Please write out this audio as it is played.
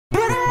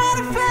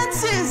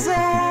defenses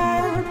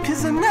up,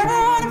 'cause I never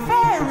wanna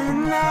fall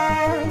in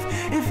love.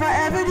 If I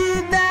ever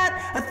did that,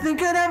 I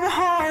think I'd have a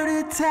heart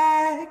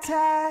attack.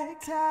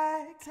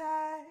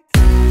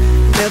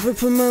 Never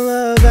put my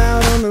love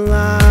out on the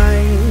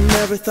line.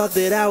 Never thought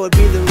that I would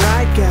be the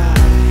right guy.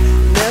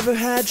 Never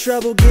had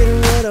trouble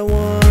getting what I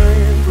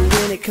want, but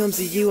when it comes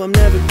to you, I'm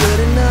never good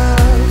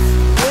enough.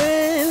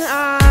 When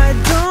I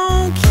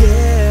don't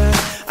care,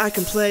 I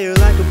can play her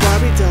like a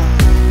Barbie doll.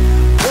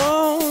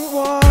 Won't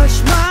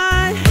wash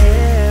my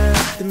hair,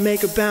 then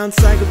make her bounce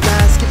like a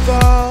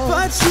basketball.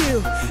 But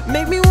you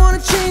make me wanna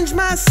change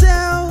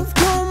myself,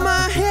 comb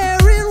my hair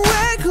and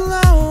wear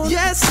cologne.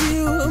 Yes,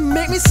 you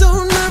make me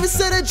so nervous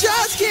that I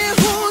just can't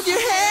hold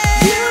your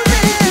hand. You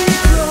make me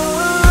cry,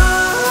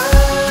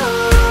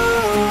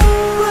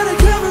 but I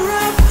cover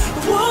up, I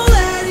won't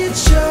let it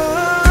show.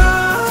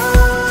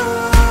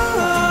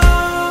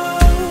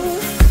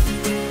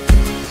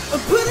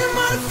 I'm putting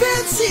my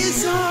defenses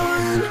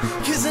on,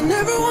 'cause I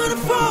never wanna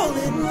fall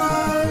in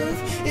love.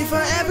 If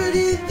I ever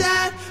did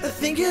that, I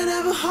think I'd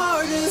have a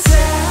heart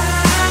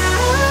attack.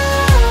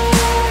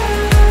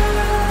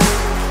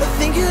 I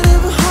think I'd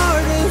have a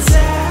heart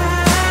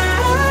attack.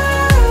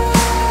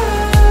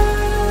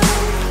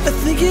 I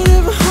think I'd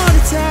have a heart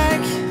attack.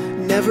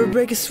 Never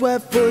break a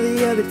sweat for the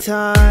other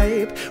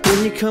type.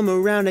 When you come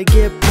around, I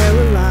get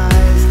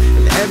paralyzed.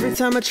 And every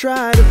time I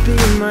try to be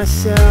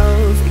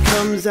myself, it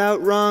comes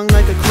out wrong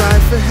like I cry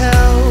for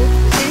help.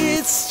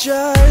 It's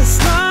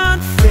just not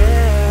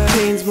fair.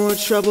 Pain's more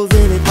trouble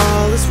than it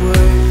all is worth.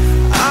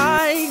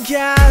 I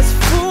gasp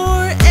for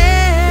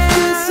air. It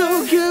feels so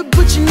good,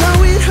 but you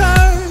know it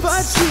hurts.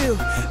 But you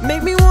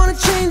make me wanna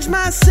change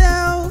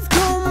myself,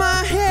 comb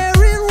my hair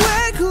and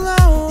wear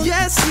cologne.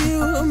 Yes,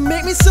 you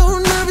make me so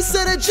nervous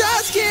that I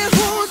just can't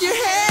hold your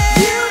hand.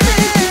 You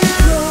make me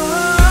cry,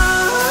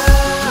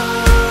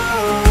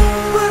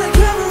 but I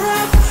cover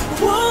up,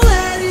 I won't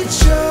let it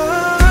show.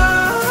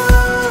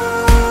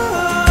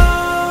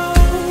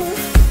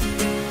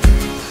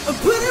 I'm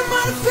putting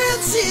my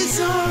defenses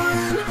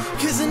on,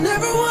 'cause I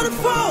never wanna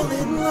fall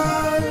in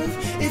love.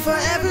 If I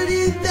ever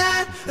did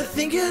that, I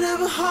think I'd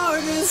have a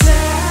heart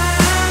attack.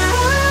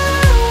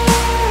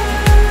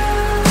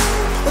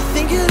 I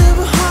think I'd have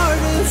a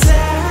heart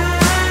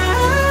attack.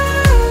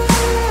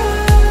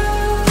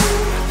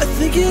 I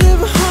think I'd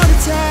have a heart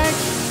attack.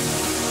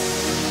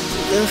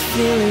 The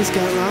feelings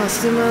got lost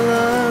in my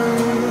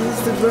lungs.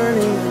 The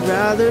burning, I'd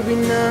rather be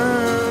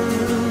numb.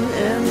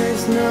 And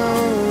there's no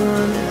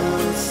one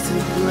else to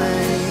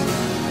blame.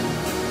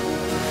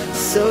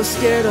 So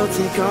scared I'll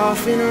take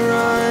off in a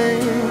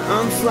run.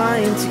 I'm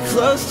flying too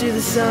close to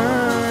the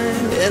sun,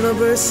 and I'll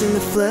burst into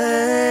flames.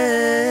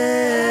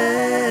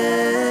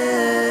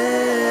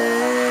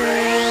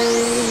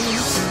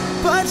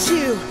 But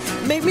you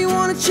make me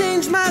wanna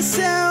change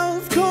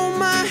myself, comb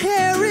my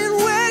hair and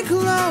wear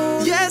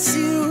cologne. Yes,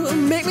 you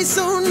make me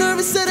so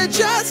nervous that I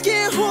just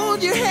can't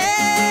hold your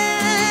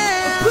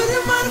hand. I'm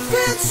putting my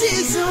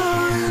defenses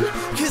on,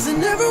 'cause I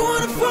never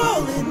wanna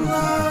fall in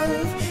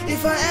love.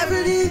 If I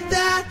ever did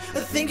that, I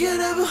think I'd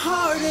have a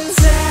heart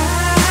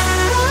attack.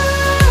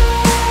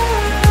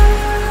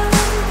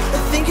 I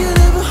think I'd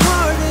have a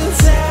heart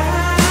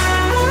attack.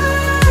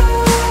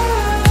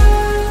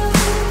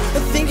 I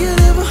think I'd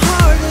have a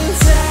heart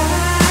attack.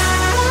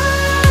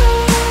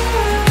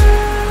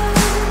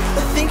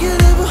 I think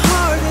I'd have a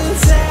heart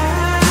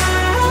attack.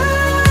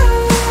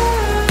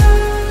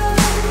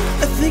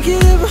 I think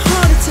I'd have a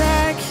heart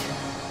attack.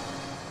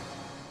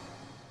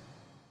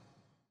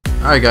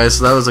 Alright guys,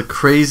 so that was a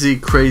crazy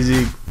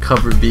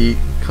cover beat,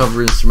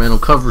 cover instrumental,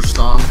 cover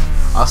song.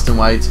 Austin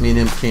White, me and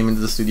him came into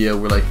the studio,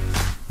 we're like,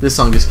 this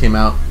song just came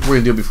out, we're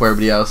gonna do it before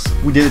everybody else.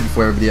 We did it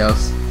before everybody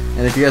else.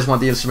 And if you guys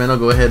want the instrumental,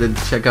 go ahead and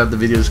check out the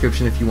video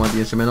description if you want the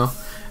instrumental.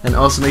 And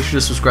also make sure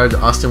to subscribe to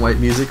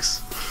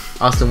AustinWhiteMusic's,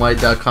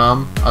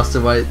 AustinWhite.com,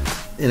 Austin White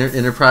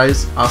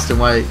Enterprise, Austin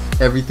White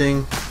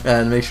everything,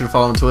 and make sure to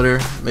follow him on Twitter.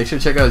 Make sure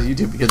to check out his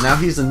YouTube, because now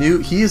he is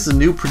the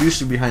new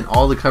producer behind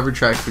all the cover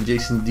tracks for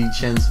Jason D.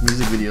 Chen's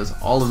music videos,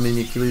 all of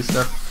Minicular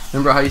stuff.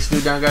 Remember how I used to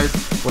do it down, guys?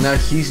 Well, now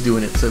he's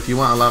doing it. So if you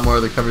want a lot more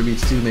other cover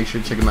beats too, make sure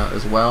to check him out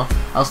as well.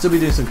 I'll still be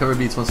doing some cover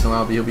beats once in a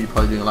while, but he'll be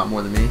probably doing a lot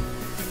more than me.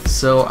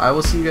 So I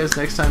will see you guys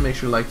next time. Make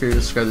sure to like, favorite,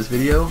 subscribe to this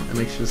video, and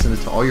make sure to send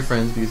it to all your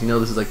friends, because you know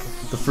this is like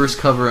the first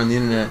cover on the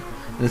internet,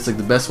 and it's like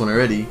the best one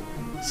already.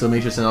 So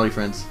make sure to send all your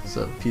friends.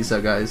 So peace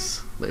out,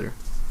 guys. Later.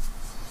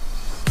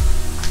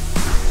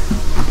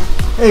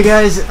 Hey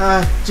guys,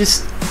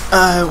 just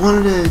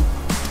wanted to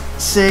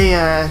say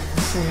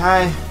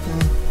hi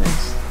and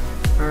thanks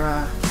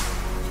for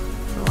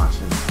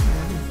watching.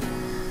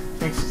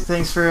 And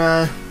thanks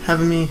for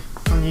having me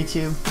on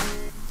YouTube.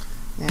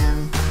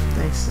 And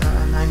thanks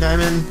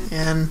NineTheGamer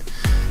and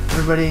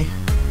everybody.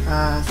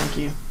 Thank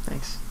you.